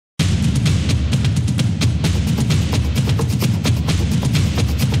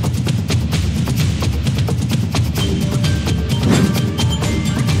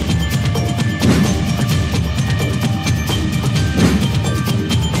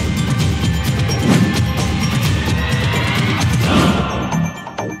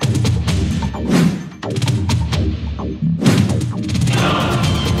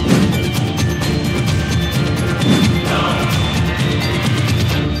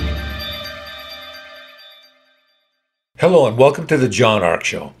Hello and welcome to the John Ark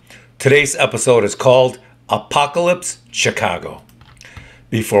Show. Today's episode is called Apocalypse Chicago.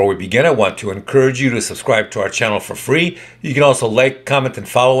 Before we begin, I want to encourage you to subscribe to our channel for free. You can also like, comment, and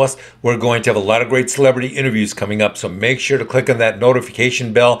follow us. We're going to have a lot of great celebrity interviews coming up, so make sure to click on that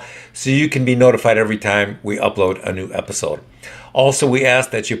notification bell so you can be notified every time we upload a new episode. Also, we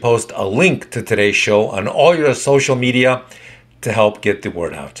ask that you post a link to today's show on all your social media to help get the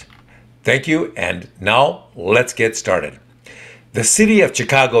word out. Thank you, and now let's get started. The city of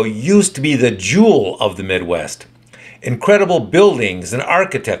Chicago used to be the jewel of the Midwest. Incredible buildings and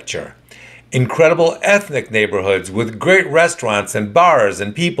architecture, incredible ethnic neighborhoods with great restaurants and bars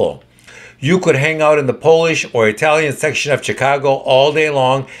and people. You could hang out in the Polish or Italian section of Chicago all day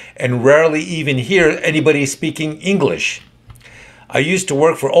long and rarely even hear anybody speaking English. I used to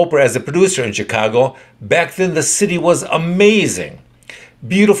work for Oprah as a producer in Chicago. Back then the city was amazing.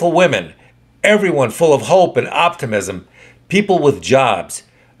 Beautiful women, everyone full of hope and optimism, people with jobs.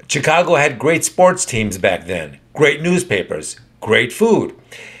 Chicago had great sports teams back then, great newspapers, great food.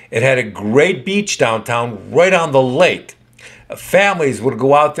 It had a great beach downtown right on the lake. Families would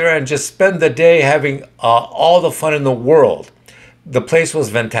go out there and just spend the day having all the fun in the world. The place was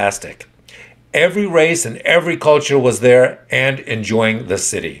fantastic. Every race and every culture was there and enjoying the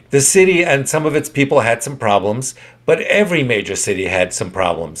city. The city and some of its people had some problems, but every major city had some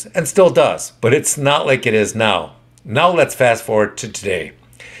problems and still does. But it's not like it is now. Now let's fast forward to today.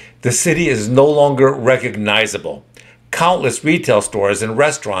 The city is no longer recognizable. Countless retail stores and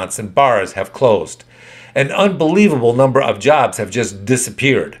restaurants and bars have closed. An unbelievable number of jobs have just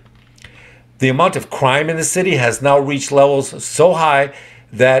disappeared. The amount of crime in the city has now reached levels so high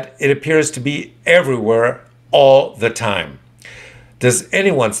that it appears to be everywhere all the time. Does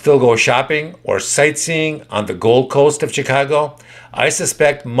anyone still go shopping or sightseeing on the Gold Coast of Chicago? I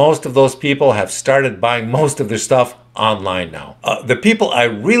suspect most of those people have started buying most of their stuff online now. The people I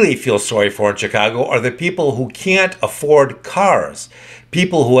really feel sorry for in Chicago are the people who can't afford cars,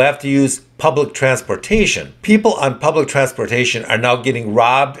 people who have to use public transportation. People on public transportation are now getting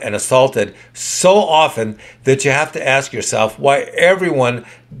robbed and assaulted so often that you have to ask yourself why everyone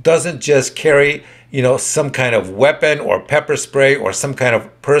doesn't just carry, some kind of weapon or pepper spray or some kind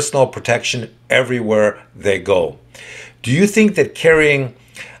of personal protection everywhere they go. Do you think that carrying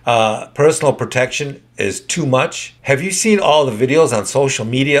personal protection is too much? Have you seen all the videos on social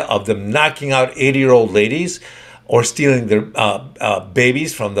media of them knocking out 80-year-old ladies or stealing their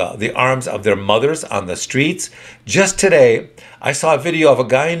babies from the arms of their mothers on the streets? Just today, I saw a video of a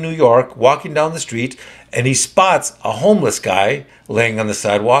guy in New York walking down the street, and he spots a homeless guy laying on the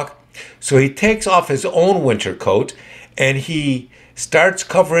sidewalk. So he takes off his own winter coat, and he starts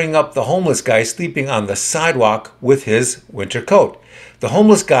covering up the homeless guy sleeping on the sidewalk with his winter coat. The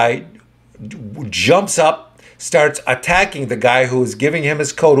homeless guy jumps up, starts attacking the guy who is giving him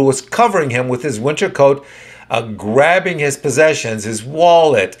his coat, who was covering him with his winter coat, grabbing his possessions, his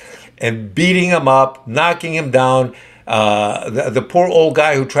wallet, and beating him up, knocking him down. The poor old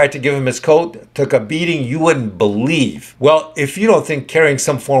guy who tried to give him his coat took a beating you wouldn't believe. Well, if you don't think carrying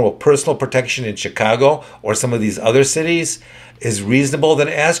some form of personal protection in Chicago or some of these other cities is reasonable, then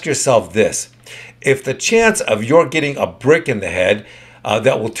ask yourself this. If the chance of your getting a brick in the head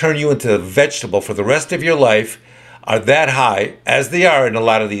that will turn you into a vegetable for the rest of your life are that high, as they are in a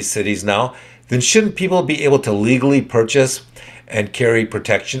lot of these cities now, then shouldn't people be able to legally purchase and carry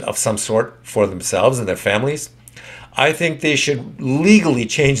protection of some sort for themselves and their families? I think they should legally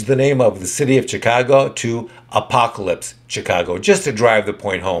change the name of the city of Chicago to Apocalypse Chicago, just to drive the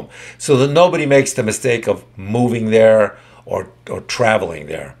point home, so that nobody makes the mistake of moving there or traveling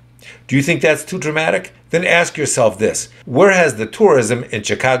there. Do you think that's too dramatic? Then ask yourself this. Where has the tourism in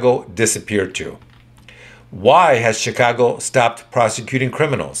Chicago disappeared to? Why has Chicago stopped prosecuting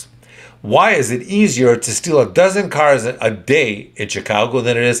criminals? Why is it easier to steal a dozen cars a day in Chicago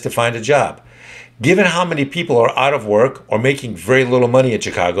than it is to find a job? Given how many people are out of work or making very little money in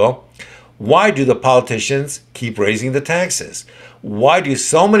Chicago, why do the politicians keep raising the taxes? Why do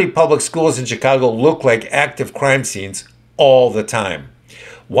so many public schools in Chicago look like active crime scenes all the time?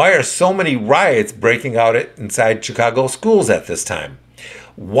 Why are so many riots breaking out inside Chicago schools at this time?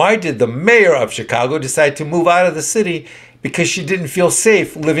 Why did the mayor of Chicago decide to move out of the city? Because she didn't feel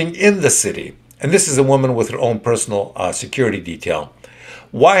safe living in the city. And this is a woman with her own personal security detail.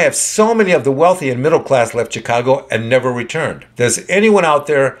 Why have so many of the wealthy and middle class left Chicago and never returned? Does anyone out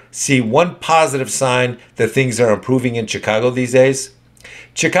there see one positive sign that things are improving in Chicago these days?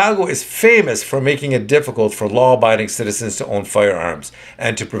 Chicago is famous for making it difficult for law-abiding citizens to own firearms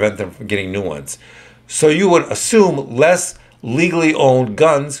and to prevent them from getting new ones. So you would assume less legally owned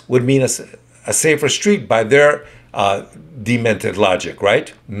guns would mean a safer street by their demented logic,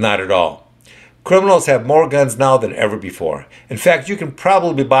 right? Not at all. Criminals have more guns now than ever before. In fact, you can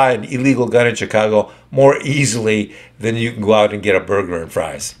probably buy an illegal gun in Chicago more easily than you can go out and get a burger and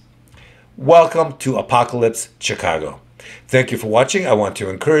fries. Welcome to Apocalypse Chicago. Thank you for watching. I want to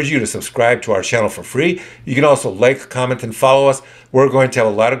encourage you to subscribe to our channel for free. You can also like, comment, and follow us. We're going to have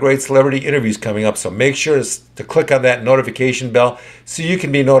a lot of great celebrity interviews coming up, so make sure to click on that notification bell so you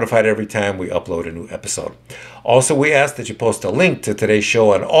can be notified every time we upload a new episode. Also, we ask that you post a link to today's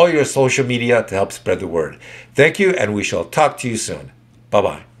show on all your social media to help spread the word. Thank you, and we shall talk to you soon.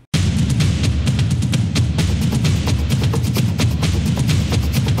 Bye-bye.